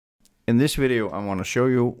In this video, I want to show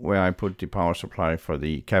you where I put the power supply for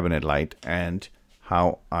the cabinet light and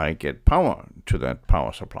how I get power to that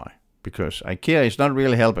power supply, because Ikea is not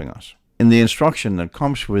really helping us. In the instruction that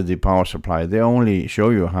comes with the power supply, they only show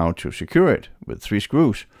you how to secure it with 3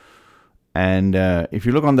 screws. And if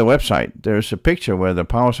you look on the website, there's a picture where the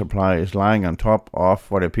power supply is lying on top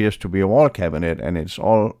of what appears to be a wall cabinet, and it's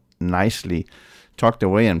all nicely tucked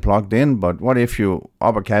away and plugged in. But what if your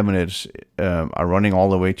upper cabinets are running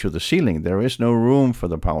all the way to the ceiling? There is no room for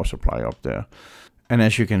the power supply up there. And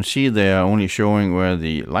as you can see, they are only showing where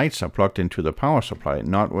the lights are plugged into the power supply,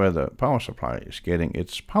 not where the power supply is getting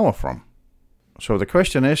its power from. So the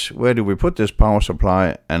question is, where do we put this power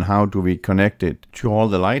supply and how do we connect it to all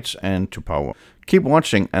the lights and to power? Keep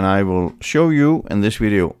watching and I will show you in this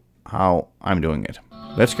video how I'm doing it.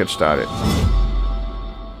 Let's get started.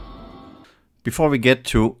 Before we get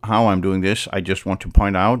to how I'm doing this, I just want to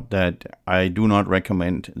point out that I do not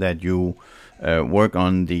recommend that you work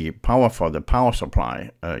on the power for the power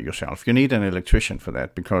supply yourself. You need an electrician for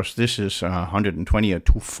that, because this is 120 or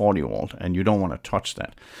 240 volt and you don't want to touch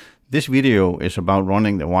that. This video is about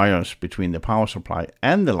running the wires between the power supply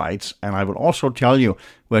and the lights, and I will also tell you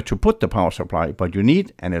where to put the power supply, but you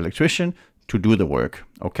need an electrician to do the work,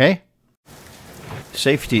 okay?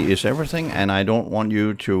 Safety is everything, and I don't want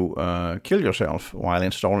you to kill yourself while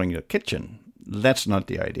installing your kitchen. That's not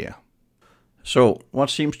the idea. So, what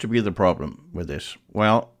seems to be the problem with this?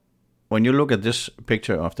 Well, when you look at this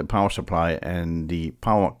picture of the power supply and the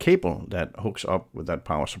power cable that hooks up with that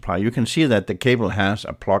power supply, you can see that the cable has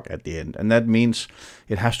a plug at the end, and that means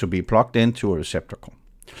it has to be plugged into a receptacle.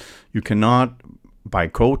 You cannot, by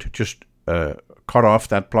code, just cut off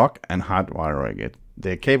that plug and hardwire it.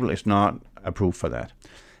 The cable is not approved for that.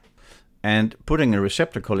 And putting a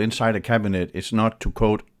receptacle inside a cabinet is not to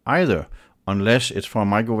code either, unless it's for a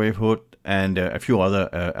microwave hood and a few other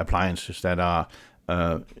appliances that are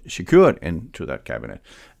secured into that cabinet.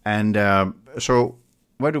 And so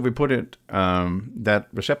where do we put it, that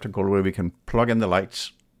receptacle where we can plug in the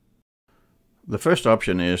lights? The first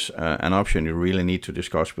option is an option you really need to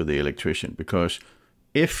discuss with the electrician, because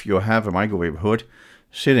if you have a microwave hood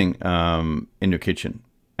sitting in your kitchen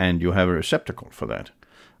and you have a receptacle for that,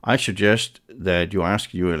 I suggest that you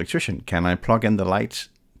ask your electrician, can I plug in the lights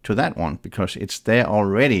to that one? Because it's there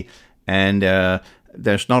already, and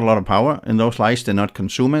there's not a lot of power in those lights. They're not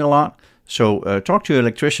consuming a lot. So talk to your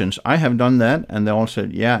electricians. I have done that, and they all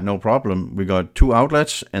said, yeah, no problem. We got 2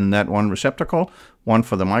 outlets in that one receptacle, one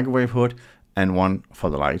for the microwave hood and one for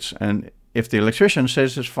the lights. And if the electrician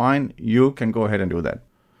says it's fine, you can go ahead and do that.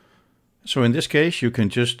 So in this case, you can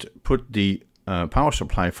just put the power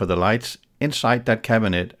supply for the lights inside that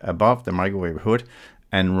cabinet above the microwave hood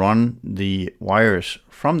and run the wires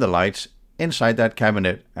from the lights inside that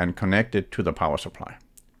cabinet and connect it to the power supply.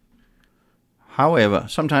 However,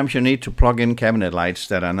 sometimes you need to plug in cabinet lights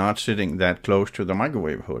that are not sitting that close to the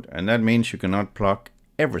microwave hood, and that means you cannot plug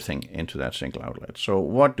everything into that single outlet. So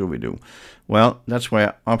what do we do? Well, that's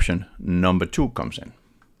where option number 2 comes in.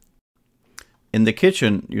 In the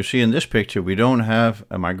kitchen, you see in this picture, we don't have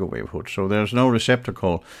a microwave hood, so there's no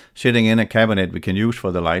receptacle sitting in a cabinet we can use for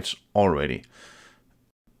the lights already.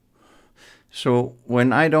 So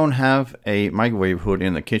when I don't have a microwave hood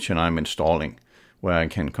in the kitchen I'm installing where I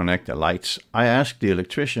can connect the lights, I ask the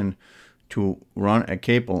electrician to run a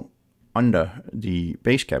cable under the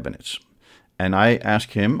base cabinets. And I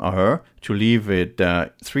ask him or her to leave it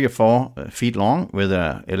 3 or 4 feet long with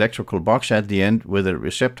an electrical box at the end with a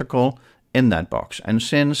receptacle in that box. And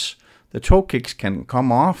since the toe kicks can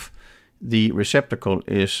come off, the receptacle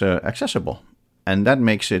is accessible, and that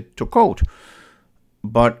makes it to code.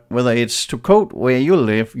 But whether it's to code where you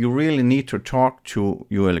live, you really need to talk to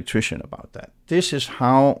your electrician about that. This is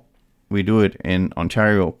how we do it in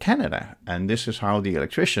Ontario, Canada. And this is how the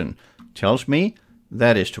electrician tells me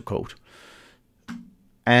that is to code.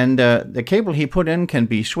 And the cable he put in can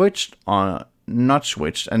be switched or not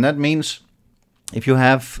switched. And that means if you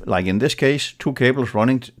have, like in this case, 2 cables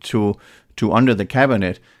running to under the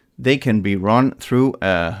cabinet, they can be run through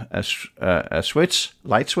a switch,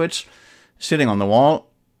 light switch, sitting on the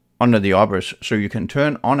wall under the uppers, so you can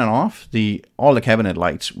turn on and off all the cabinet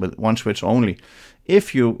lights with 1 switch only.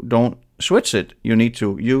 If you don't switch it, you need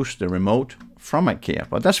to use the remote from Ikea,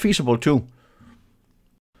 but that's feasible too.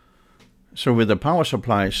 So with the power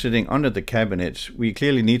supply sitting under the cabinets, we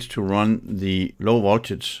clearly need to run the low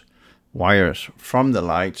voltage wires from the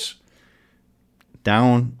lights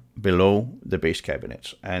down below the base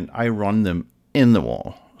cabinets, and I run them in the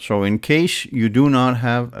wall. So in case you do not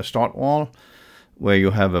have a stud wall where you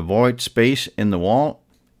have a void space in the wall,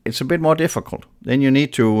 it's a bit more difficult. Then you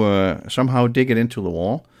need to somehow dig it into the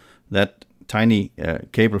wall. that tiny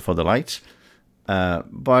cable for the lights.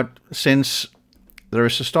 But since there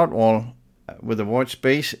is a stud wall with a void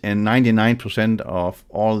space in 99% of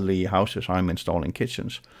all the houses I'm installing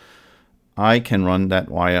kitchens, I can run that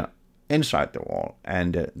wire inside the wall,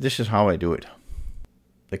 and this is how I do it.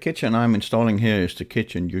 The kitchen I'm installing here is the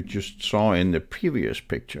kitchen you just saw in the previous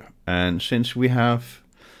picture, and since we have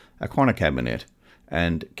a corner cabinet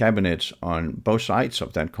and cabinets on both sides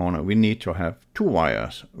of that corner, we need to have 2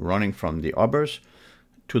 wires running from the uppers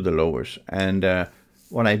to the lowers. And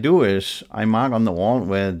what I do is I mark on the wall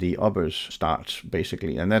where the uppers starts,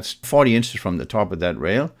 basically, and that's 40 inches from the top of that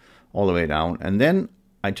rail all the way down. And then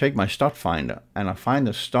I take my stud finder and I find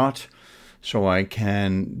a stud so I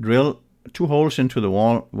can drill 2 holes into the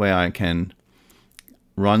wall where I can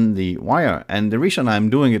run the wire. And the reason I'm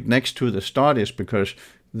doing it next to the stud is because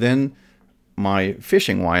then my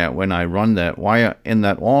fishing wire, when I run that wire in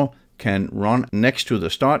that wall, can run next to the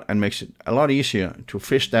stud and makes it a lot easier to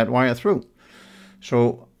fish that wire through.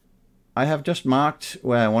 So I have just marked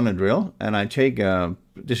where I want to drill, and I take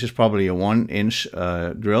this is probably a 1-inch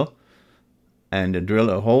drill, and drill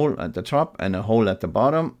a hole at the top and a hole at the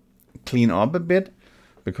bottom, clean up a bit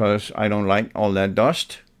because I don't like all that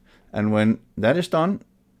dust. And when that is done,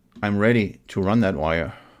 I'm ready to run that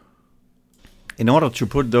wire. In order to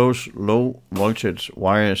put those low voltage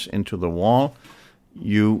wires into the wall,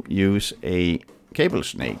 you use a cable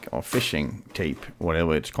snake or fishing tape,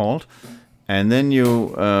 whatever it's called, and then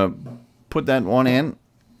you put that one in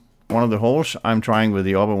one of the holes. I'm trying with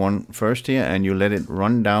the upper one first here, and you let it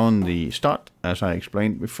run down the stud as I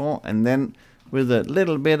explained before, and then with a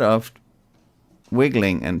little bit of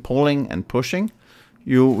wiggling and pulling and pushing,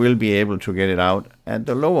 you will be able to get it out at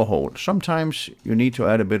the lower hole. Sometimes you need to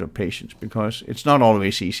add a bit of patience because it's not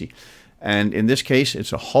always easy. And in this case,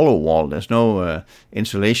 it's a hollow wall. There's no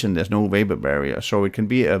insulation, there's no vapor barrier. So it can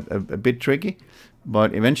be a bit tricky,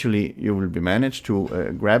 but eventually you will be managed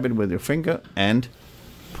to grab it with your finger and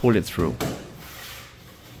pull it through.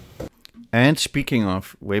 And speaking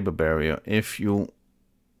of vapor barrier, if you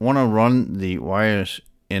want to run the wires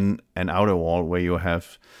in an outer wall where you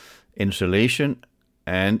have insulation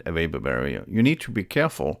and a vapor barrier, you need to be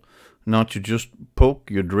careful not to just poke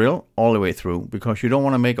your drill all the way through, because you don't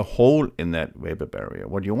want to make a hole in that vapor barrier.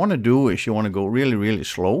 What you want to do is you want to go really, really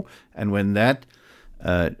slow, and when that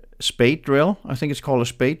spade drill, I think it's called a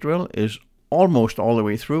spade drill, is almost all the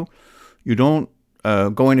way through, you don't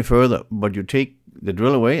go any further, but you take the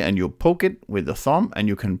drill away and you poke it with the thumb, and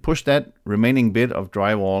you can push that remaining bit of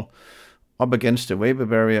drywall up against the vapor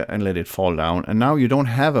barrier and let it fall down. And now you don't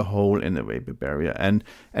have a hole in the vapor barrier. And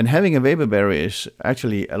having a vapor barrier is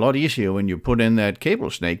actually a lot easier when you put in that cable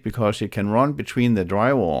snake, because it can run between the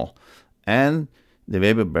drywall and the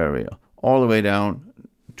vapor barrier all the way down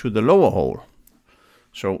to the lower hole.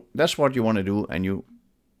 So that's what you want to do, and you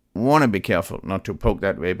want to be careful not to poke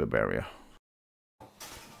that vapor barrier.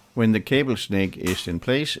 When the cable snake is in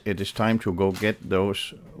place, it is time to go get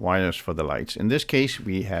those wires for the lights. In this case,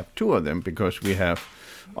 we have 2 of them because we have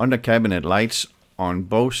under cabinet lights on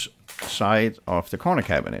both sides of the corner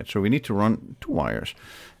cabinet. So we need to run 2 wires.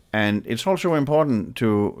 And it's also important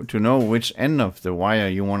to know which end of the wire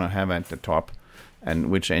you want to have at the top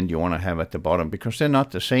and which end you want to have at the bottom, because they're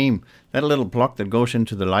not the same. That little plug that goes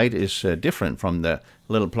into the light is different from the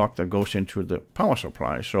little plug that goes into the power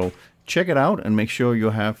supply. So check it out and make sure you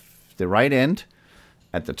have the right end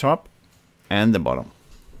at the top and the bottom.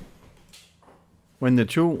 When the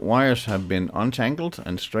 2 wires have been untangled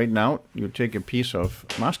and straightened out, you take a piece of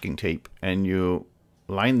masking tape and you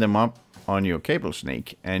line them up on your cable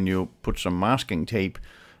snake, and you put some masking tape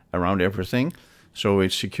around everything so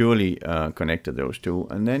it's securely connected, those 2.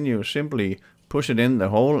 And then you simply push it in the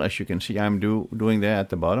hole, as you can see I'm doing there at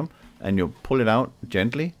the bottom, and you pull it out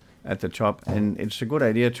gently at the top. And it's a good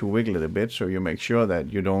idea to wiggle it a bit so you make sure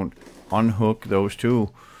that you don't unhook those 2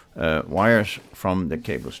 wires from the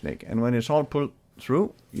cable snake. And when it's all pulled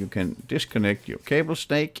through, you can disconnect your cable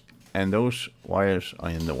snake, and those wires are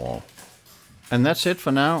in the wall. And that's it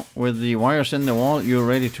for now. With the wires in the wall, you're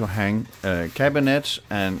ready to hang cabinets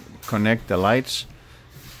and connect the lights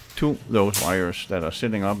to those wires that are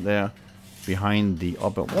sitting up there behind the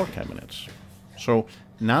upper wall cabinets. So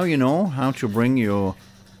now you know how to bring your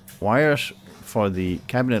wires for the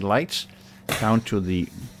cabinet lights down to the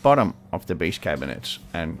bottom of the base cabinets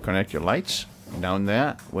and connect your lights down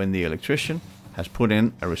there when the electrician has put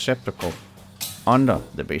in a receptacle under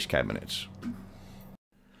the base cabinets.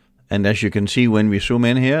 And as you can see when we zoom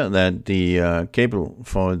in here, that the cable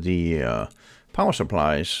for the power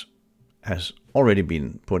supplies has already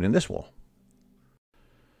been put in this wall.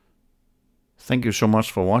 Thank you so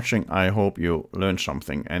much for watching. I hope you learned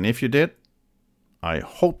something. And if you did, I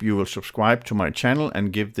hope you will subscribe to my channel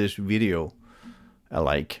and give this video a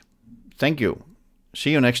like. Thank you.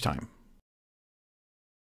 See you next time.